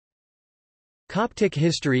Coptic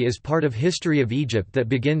history is part of history of Egypt that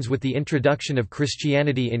begins with the introduction of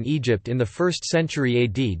Christianity in Egypt in the 1st century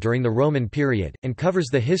AD during the Roman period, and covers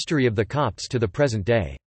the history of the Copts to the present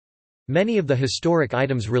day. Many of the historic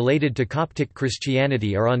items related to Coptic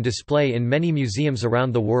Christianity are on display in many museums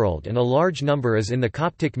around the world, and a large number is in the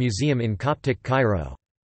Coptic Museum in Coptic Cairo.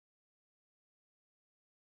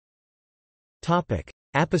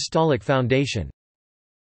 Apostolic foundation.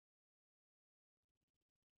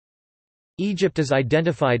 Egypt is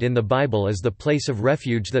identified in the Bible as the place of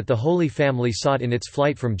refuge that the Holy Family sought in its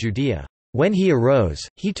flight from Judea. When he arose,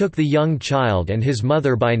 he took the young child and his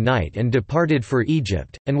mother by night and departed for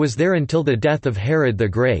Egypt, and was there until the death of Herod the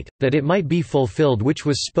Great, that it might be fulfilled which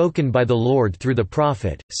was spoken by the Lord through the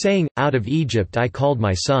prophet, saying, Out of Egypt I called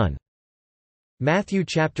my son. Matthew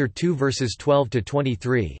chapter 2 verses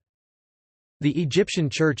 12–23. The Egyptian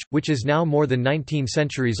Church, which is now more than 19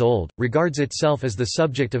 centuries old, regards itself as the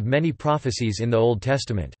subject of many prophecies in the Old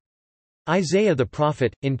Testament. Isaiah the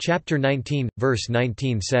prophet, in chapter 19, verse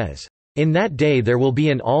 19 says, "In that day there will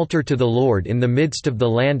be an altar to the Lord in the midst of the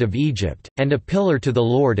land of Egypt, and a pillar to the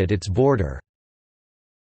Lord at its border."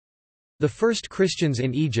 The first Christians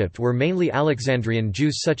in Egypt were mainly Alexandrian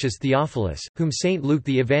Jews such as Theophilus, whom St. Luke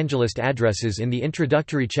the Evangelist addresses in the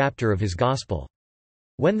introductory chapter of his Gospel.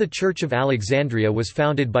 When the Church of Alexandria was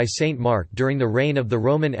founded by Saint Mark during the reign of the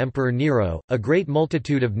Roman Emperor Nero, a great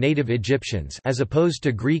multitude of native Egyptians, as opposed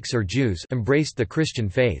to Greeks or Jews, embraced the Christian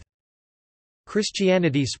faith.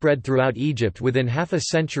 Christianity spread throughout Egypt within half a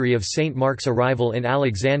century of Saint Mark's arrival in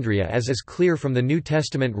Alexandria, as is clear from the New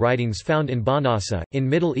Testament writings found in Banasa, in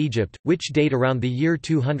Middle Egypt, which date around the year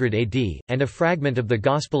 200 AD, and a fragment of the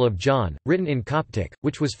Gospel of John, written in Coptic,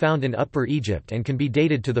 which was found in Upper Egypt and can be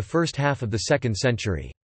dated to the first half of the 2nd century.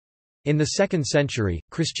 In the 2nd century,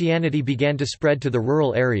 Christianity began to spread to the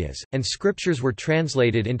rural areas, and scriptures were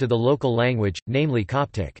translated into the local language, namely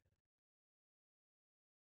Coptic.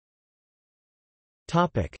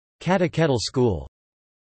 Catechetical school.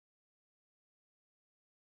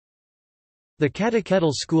 The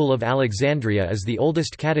Catechetical School of Alexandria is the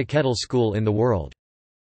oldest catechetical school in the world.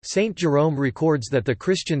 Saint Jerome records that the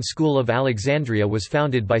Christian school of Alexandria was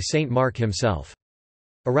founded by Saint Mark himself.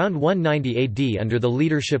 Around 190 AD, under the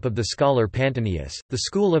leadership of the scholar Pantanius, the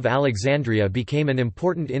School of Alexandria became an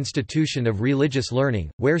important institution of religious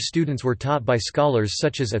learning, where students were taught by scholars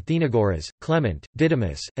such as Athenagoras, Clement,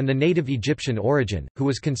 Didymus, and the native Egyptian Origen, who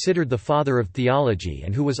was considered the father of theology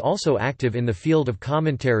and who was also active in the field of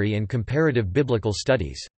commentary and comparative biblical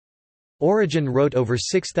studies. Origen wrote over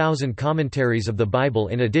 6,000 commentaries of the Bible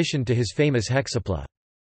in addition to his famous Hexapla.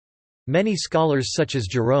 Many scholars such as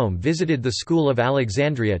Jerome visited the School of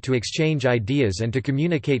Alexandria to exchange ideas and to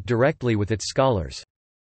communicate directly with its scholars.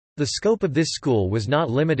 The scope of this school was not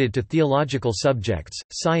limited to theological subjects,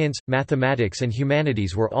 science, mathematics and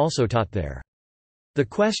humanities were also taught there. The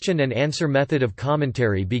question and answer method of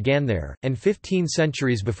commentary began there, and 15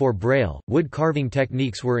 centuries before Braille, wood carving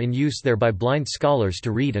techniques were in use there by blind scholars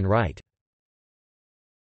to read and write.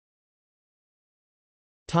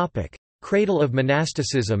 Cradle of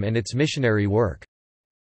monasticism and its missionary work.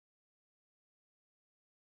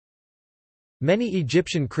 Many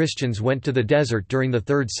Egyptian Christians went to the desert during the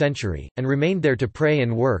 3rd century, and remained there to pray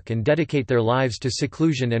and work and dedicate their lives to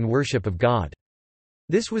seclusion and worship of God.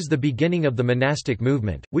 This was the beginning of the monastic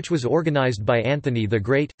movement, which was organized by Anthony the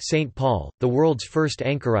Great, St. Paul, the world's first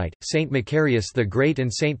anchorite, St. Macarius the Great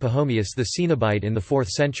and St. Pachomius the Cenobite in the 4th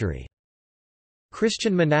century.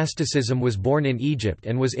 Christian monasticism was born in Egypt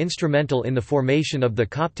and was instrumental in the formation of the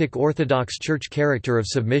Coptic Orthodox Church character of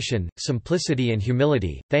submission, simplicity and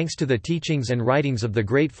humility, thanks to the teachings and writings of the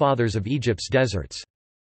great fathers of Egypt's deserts.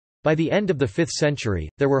 By the end of the 5th century,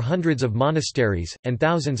 there were hundreds of monasteries, and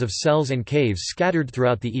thousands of cells and caves scattered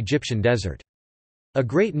throughout the Egyptian desert. A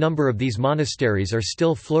great number of these monasteries are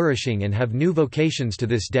still flourishing and have new vocations to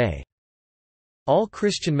this day. All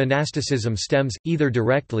Christian monasticism stems, either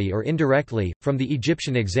directly or indirectly, from the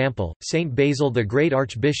Egyptian example. Saint Basil the Great,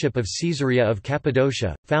 Archbishop of Caesarea of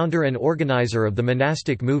Cappadocia, founder and organizer of the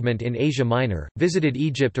monastic movement in Asia Minor, visited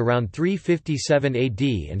Egypt around 357 AD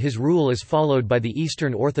and his rule is followed by the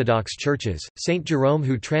Eastern Orthodox churches. Saint Jerome,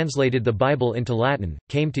 who translated the Bible into Latin,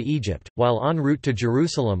 came to Egypt, while en route to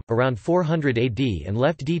Jerusalem, around 400 AD and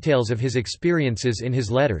left details of his experiences in his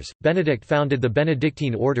letters. Benedict founded the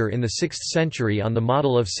Benedictine order in the 6th century on the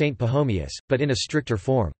model of Saint Pachomius, but in a stricter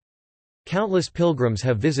form. Countless pilgrims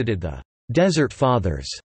have visited the Desert Fathers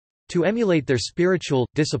to emulate their spiritual,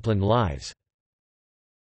 disciplined lives.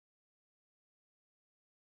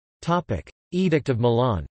 Edict of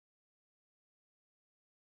Milan.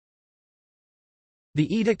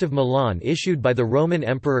 The Edict of Milan issued by the Roman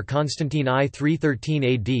Emperor Constantine I 313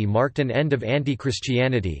 AD marked an end of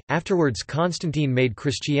anti-Christianity. Afterwards Constantine made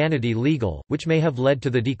Christianity legal, which may have led to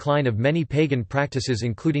the decline of many pagan practices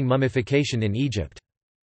including mummification in Egypt.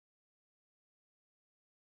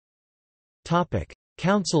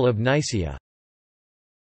 Council of Nicaea.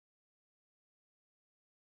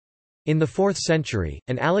 In the 4th century,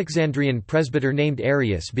 an Alexandrian presbyter named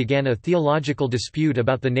Arius began a theological dispute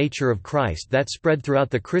about the nature of Christ that spread throughout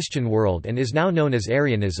the Christian world and is now known as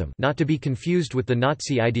Arianism, not to be confused with the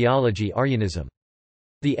Nazi ideology Arianism.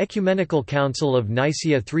 The Ecumenical Council of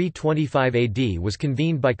Nicaea 325 AD was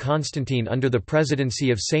convened by Constantine under the presidency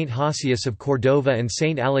of Saint Hosius of Cordova and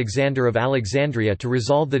Saint Alexander of Alexandria to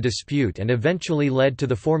resolve the dispute and eventually led to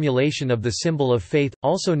the formulation of the symbol of faith,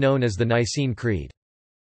 also known as the Nicene Creed.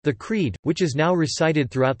 The Creed, which is now recited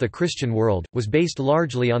throughout the Christian world, was based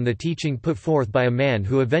largely on the teaching put forth by a man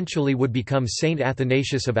who eventually would become Saint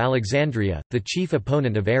Athanasius of Alexandria, the chief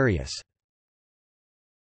opponent of Arius.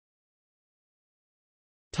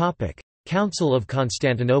 Council of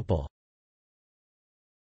Constantinople.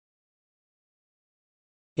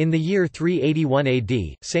 In the year 381 AD,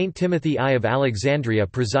 Saint Timothy I of Alexandria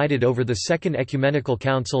presided over the Second Ecumenical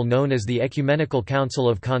Council known as the Ecumenical Council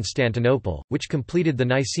of Constantinople, which completed the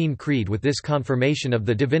Nicene Creed with this confirmation of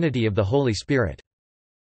the divinity of the Holy Spirit.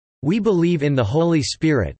 We believe in the Holy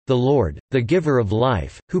Spirit, the Lord, the giver of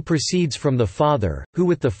life, who proceeds from the Father, who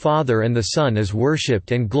with the Father and the Son is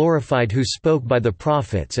worshipped and glorified, who spoke by the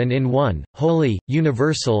prophets, and in one, holy,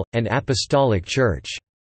 universal, and apostolic Church.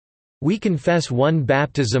 We confess one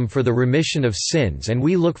baptism for the remission of sins and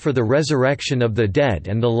we look for the resurrection of the dead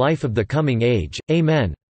and the life of the coming age.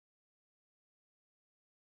 Amen.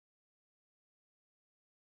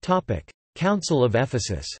 Council of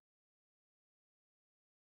Ephesus.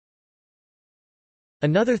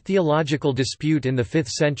 Another theological dispute in the 5th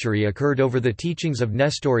century occurred over the teachings of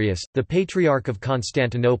Nestorius, the Patriarch of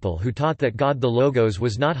Constantinople, who taught that God the Logos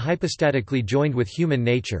was not hypostatically joined with human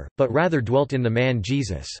nature, but rather dwelt in the man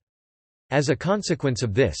Jesus. As a consequence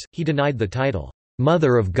of this, he denied the title,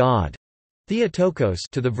 Mother of God, Theotokos,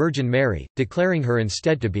 to the Virgin Mary, declaring her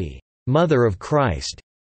instead to be Mother of Christ,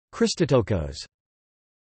 Christotokos.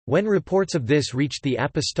 When reports of this reached the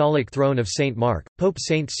apostolic throne of St. Mark, Pope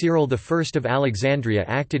St. Cyril I of Alexandria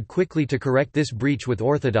acted quickly to correct this breach with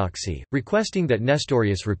orthodoxy, requesting that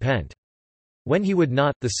Nestorius repent. When he would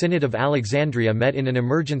not, the Synod of Alexandria met in an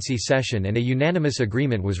emergency session and a unanimous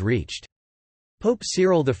agreement was reached. Pope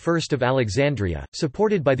Cyril I of Alexandria,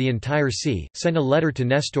 supported by the entire see, sent a letter to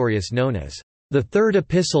Nestorius known as the Third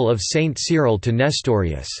Epistle of Saint Cyril to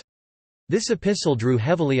Nestorius. This epistle drew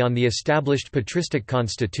heavily on the established patristic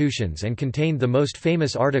constitutions and contained the most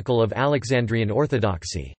famous article of Alexandrian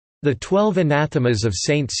orthodoxy, the 12 Anathemas of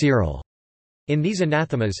Saint Cyril. In these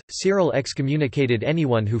anathemas, Cyril excommunicated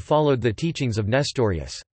anyone who followed the teachings of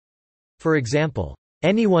Nestorius. For example,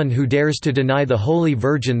 anyone who dares to deny the Holy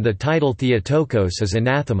Virgin the title Theotokos is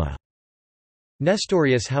anathema.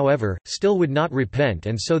 Nestorius, however, still would not repent,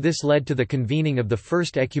 and so this led to the convening of the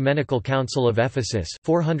First Ecumenical Council of Ephesus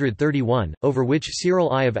 431, over which Cyril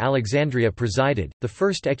I of Alexandria presided. The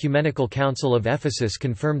First Ecumenical Council of Ephesus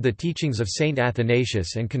confirmed the teachings of Saint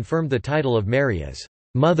Athanasius and confirmed the title of Mary as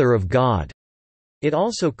Mother of God. It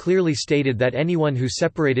also clearly stated that anyone who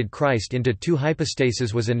separated Christ into two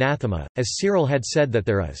hypostases was anathema, as Cyril had said that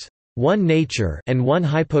there is one nature and one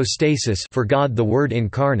hypostasis for God the Word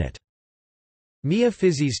incarnate. Mia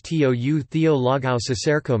physis tou theo logos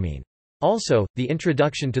acercomen. Also, the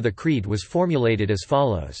introduction to the Creed was formulated as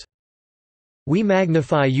follows. We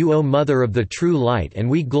magnify you, O Mother of the true light, and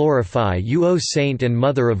we glorify you, O Saint and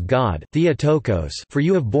Mother of God, Theotokos, for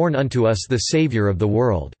you have borne unto us the Saviour of the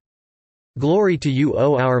world. Glory to you,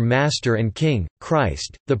 O our Master and King,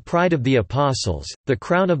 Christ, the pride of the apostles, the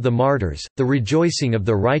crown of the martyrs, the rejoicing of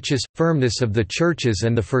the righteous, firmness of the churches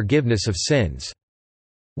and the forgiveness of sins.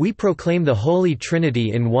 We proclaim the Holy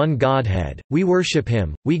Trinity in one Godhead, we worship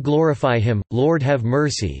Him, we glorify Him, Lord have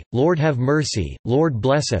mercy, Lord have mercy, Lord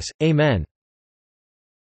bless us, Amen.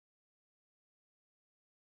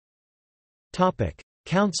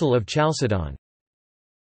 Council of Chalcedon.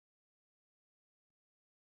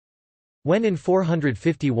 When in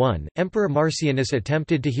 451, Emperor Marcianus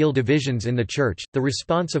attempted to heal divisions in the Church, the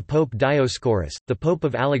response of Pope Dioscorus, the Pope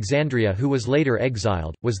of Alexandria who was later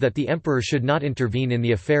exiled, was that the emperor should not intervene in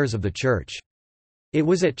the affairs of the Church. It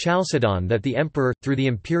was at Chalcedon that the emperor, through the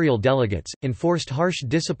imperial delegates, enforced harsh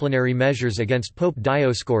disciplinary measures against Pope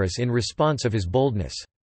Dioscorus in response of his boldness.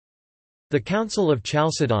 The Council of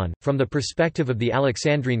Chalcedon, from the perspective of the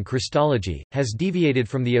Alexandrine Christology, has deviated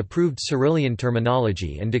from the approved Cyrillian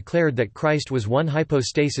terminology and declared that Christ was one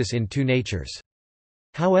hypostasis in two natures.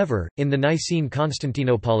 However, in the Nicene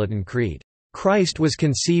Constantinopolitan Creed, Christ was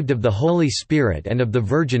conceived of the Holy Spirit and of the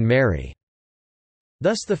Virgin Mary.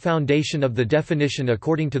 Thus the foundation of the definition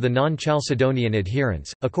according to the non-Chalcedonian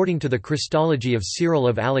adherents, according to the Christology of Cyril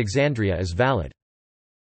of Alexandria, is valid.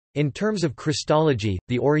 In terms of Christology,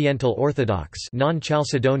 the Oriental Orthodox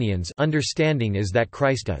non-Chalcedonians understanding is that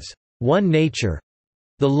Christ is one nature,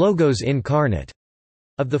 the Logos incarnate,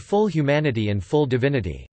 of the full humanity and full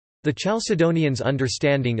divinity. The Chalcedonians'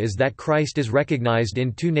 understanding is that Christ is recognized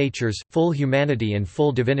in two natures, full humanity and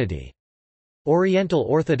full divinity. Oriental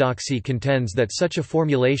Orthodoxy contends that such a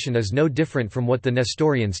formulation is no different from what the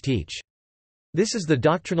Nestorians teach. This is the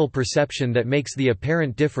doctrinal perception that makes the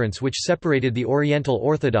apparent difference which separated the Oriental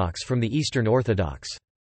Orthodox from the Eastern Orthodox.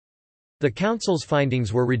 The Council's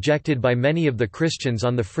findings were rejected by many of the Christians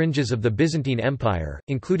on the fringes of the Byzantine Empire,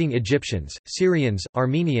 including Egyptians, Syrians,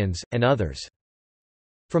 Armenians, and others.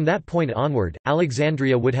 From that point onward,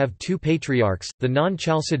 Alexandria would have two patriarchs, the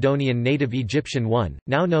non-Chalcedonian native Egyptian one,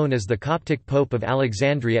 now known as the Coptic Pope of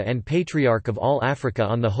Alexandria and Patriarch of all Africa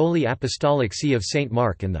on the Holy Apostolic See of St.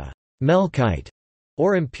 Mark, and the Melkite,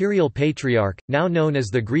 or Imperial Patriarch, now known as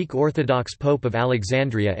the Greek Orthodox Pope of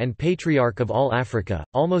Alexandria and Patriarch of all Africa.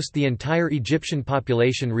 Almost the entire Egyptian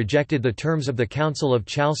population rejected the terms of the Council of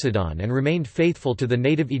Chalcedon and remained faithful to the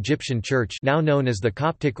native Egyptian Church, now known as the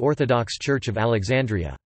Coptic Orthodox Church of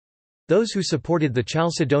Alexandria. Those who supported the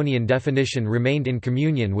Chalcedonian definition remained in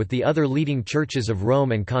communion with the other leading churches of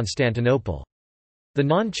Rome and Constantinople. The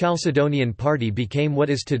non-Chalcedonian party became what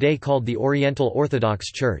is today called the Oriental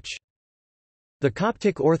Orthodox Church. The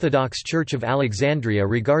Coptic Orthodox Church of Alexandria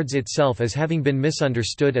regards itself as having been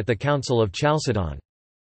misunderstood at the Council of Chalcedon.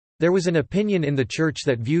 There was an opinion in the Church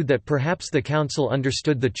that viewed that perhaps the Council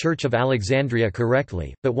understood the Church of Alexandria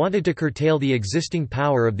correctly, but wanted to curtail the existing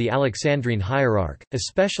power of the Alexandrine hierarch,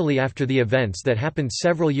 especially after the events that happened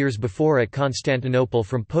several years before at Constantinople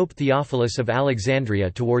from Pope Theophilus of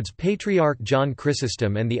Alexandria towards Patriarch John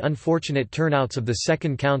Chrysostom and the unfortunate turnouts of the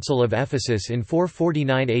Second Council of Ephesus in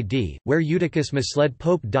 449 AD, where Eutychus misled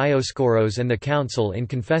Pope Dioscoros and the Council in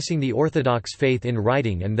confessing the Orthodox faith in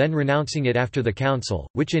writing and then renouncing it after the Council,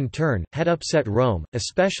 which in turn, had upset Rome,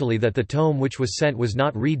 especially that the tome which was sent was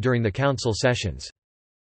not read during the council sessions.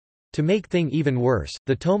 To make things even worse,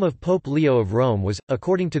 the tome of Pope Leo of Rome was,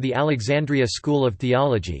 according to the Alexandria School of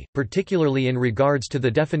Theology, particularly in regards to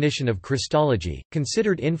the definition of Christology,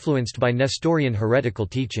 considered influenced by Nestorian heretical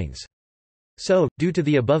teachings. So, due to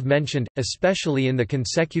the above-mentioned, especially in the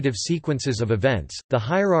consecutive sequences of events, the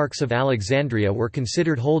hierarchs of Alexandria were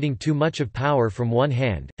considered holding too much of power from one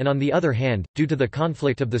hand, and on the other hand, due to the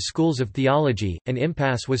conflict of the schools of theology, an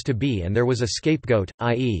impasse was to be and there was a scapegoat,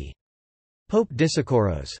 i.e. Pope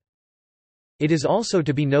Dioscoros. It is also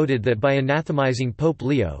to be noted that by anathemizing Pope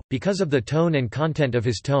Leo, because of the tone and content of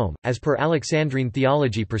his tome, as per Alexandrine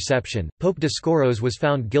theology perception, Pope Dioscoros was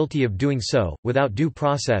found guilty of doing so, without due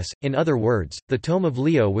process. In other words, the tome of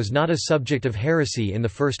Leo was not a subject of heresy in the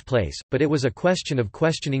first place, but it was a question of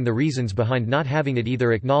questioning the reasons behind not having it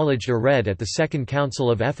either acknowledged or read at the Second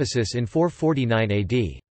Council of Ephesus in 449 AD.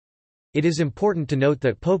 It is important to note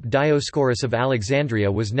that Pope Dioscoros of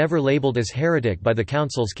Alexandria was never labeled as heretic by the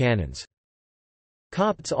Council's canons.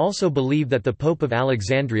 Copts also believe that the Pope of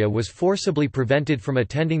Alexandria was forcibly prevented from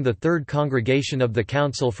attending the Third Congregation of the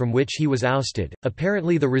Council from which he was ousted,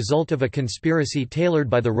 apparently the result of a conspiracy tailored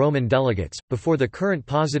by the Roman delegates. Before the current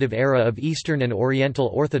positive era of Eastern and Oriental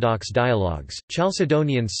Orthodox dialogues,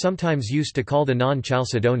 Chalcedonians sometimes used to call the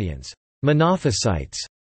non-Chalcedonians Monophysites,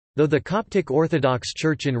 though the Coptic Orthodox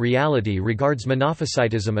Church in reality regards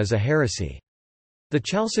Monophysitism as a heresy. The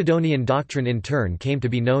Chalcedonian doctrine in turn came to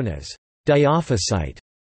be known as Diophysite.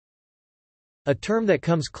 A term that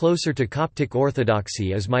comes closer to Coptic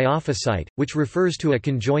orthodoxy is Miaphysite, which refers to a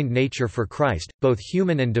conjoined nature for Christ, both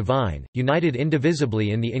human and divine, united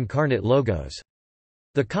indivisibly in the incarnate Logos.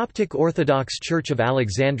 The Coptic Orthodox Church of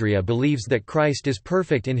Alexandria believes that Christ is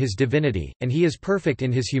perfect in his divinity, and he is perfect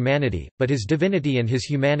in his humanity, but his divinity and his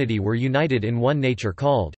humanity were united in one nature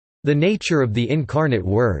called the nature of the incarnate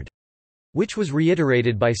Word, which was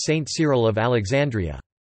reiterated by Saint Cyril of Alexandria.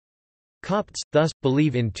 Copts, thus,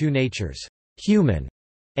 believe in two natures, human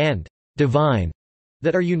and divine,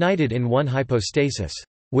 that are united in one hypostasis,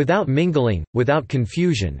 without mingling, without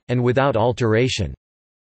confusion, and without alteration.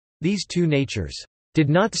 These two natures did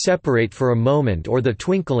not separate for a moment or the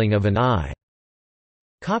twinkling of an eye.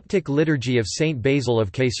 Coptic Liturgy of Saint Basil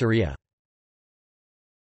of Caesarea.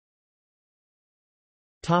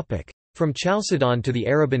 From Chalcedon to the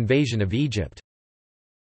Arab invasion of Egypt.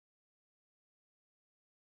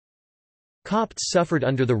 Copts suffered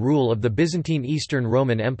under the rule of the Byzantine Eastern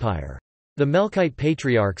Roman Empire. The Melkite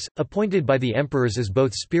patriarchs, appointed by the emperors as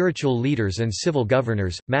both spiritual leaders and civil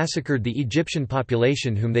governors, massacred the Egyptian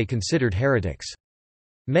population whom they considered heretics.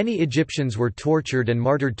 Many Egyptians were tortured and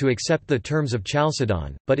martyred to accept the terms of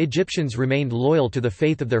Chalcedon, but Egyptians remained loyal to the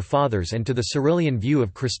faith of their fathers and to the Cyrillian view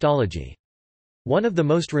of Christology. One of the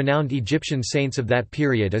most renowned Egyptian saints of that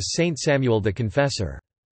period is Saint Samuel the Confessor.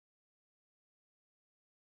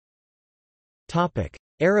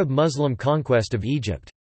 Arab-Muslim conquest of Egypt.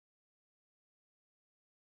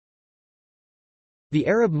 The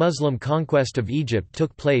Arab-Muslim conquest of Egypt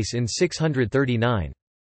took place in 639.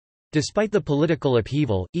 Despite the political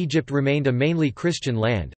upheaval, Egypt remained a mainly Christian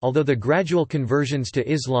land, although the gradual conversions to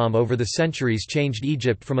Islam over the centuries changed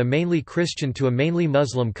Egypt from a mainly Christian to a mainly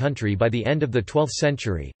Muslim country by the end of the 12th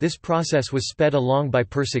century. This process was sped along by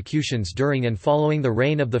persecutions during and following the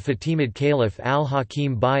reign of the Fatimid Caliph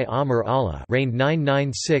al-Hakim bi-Amr Allah, reigned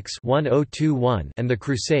 996-1021, and the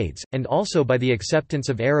Crusades, and also by the acceptance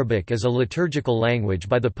of Arabic as a liturgical language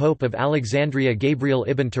by the Pope of Alexandria Gabriel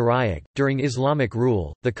ibn Tarayak. During Islamic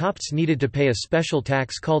rule, the Copts needed to pay a special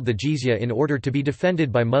tax called the jizya in order to be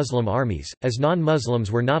defended by Muslim armies, as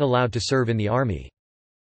non-Muslims were not allowed to serve in the army.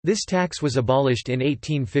 This tax was abolished in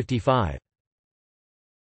 1855.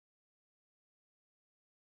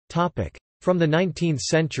 From the 19th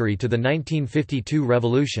century to the 1952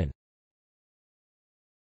 revolution.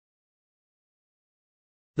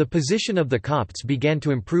 The position of the Copts began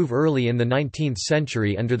to improve early in the 19th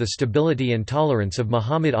century under the stability and tolerance of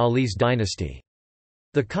Muhammad Ali's dynasty.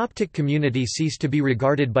 The Coptic community ceased to be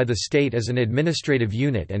regarded by the state as an administrative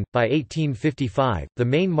unit and, by 1855, the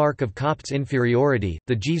main mark of Copts' inferiority,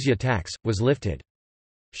 the jizya tax, was lifted.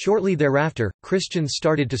 Shortly thereafter, Christians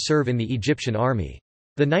started to serve in the Egyptian army.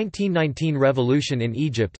 The 1919 revolution in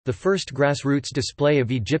Egypt, the first grassroots display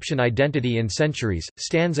of Egyptian identity in centuries,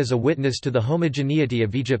 stands as a witness to the homogeneity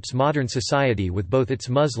of Egypt's modern society with both its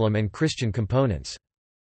Muslim and Christian components.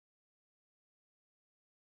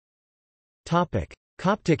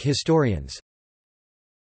 Coptic historians.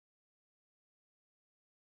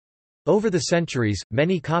 Over the centuries,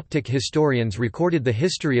 many Coptic historians recorded the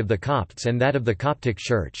history of the Copts and that of the Coptic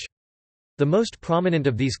Church. The most prominent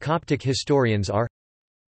of these Coptic historians are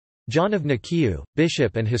John of Nicaea,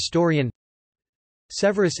 bishop and historian;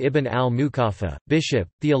 Severus ibn al-Muqaffa, bishop,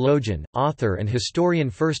 theologian, author and historian,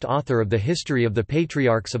 first author of the history of the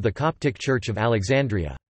Patriarchs of the Coptic Church of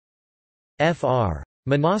Alexandria; Fr.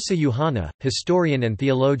 Manasseh Yohanna, historian and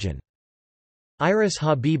theologian; Iris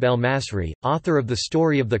Habib el-Masri, author of the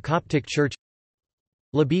Story of the Coptic Church;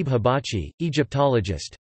 Labib Hibachi,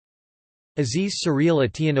 Egyptologist; Aziz Sureel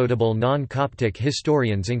Atiya. Notable non-Coptic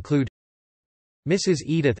historians include Mrs.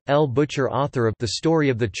 Edith L. Butcher, author of The Story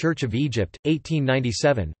of the Church of Egypt,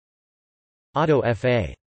 1897; Otto F.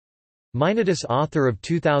 A. Meinidus, author of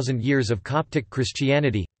 2000 Years of Coptic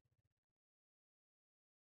Christianity.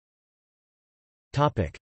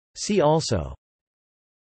 See also: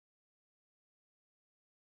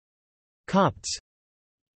 Copts,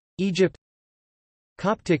 Egypt,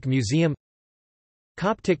 Coptic Museum,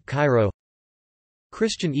 Coptic Cairo,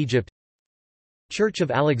 Christian Egypt, Church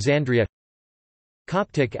of Alexandria,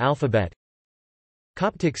 Coptic alphabet,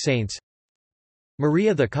 Coptic saints,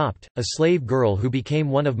 Maria the Copt, a slave girl who became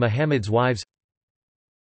one of Muhammad's wives.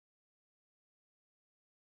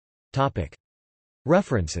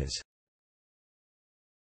 References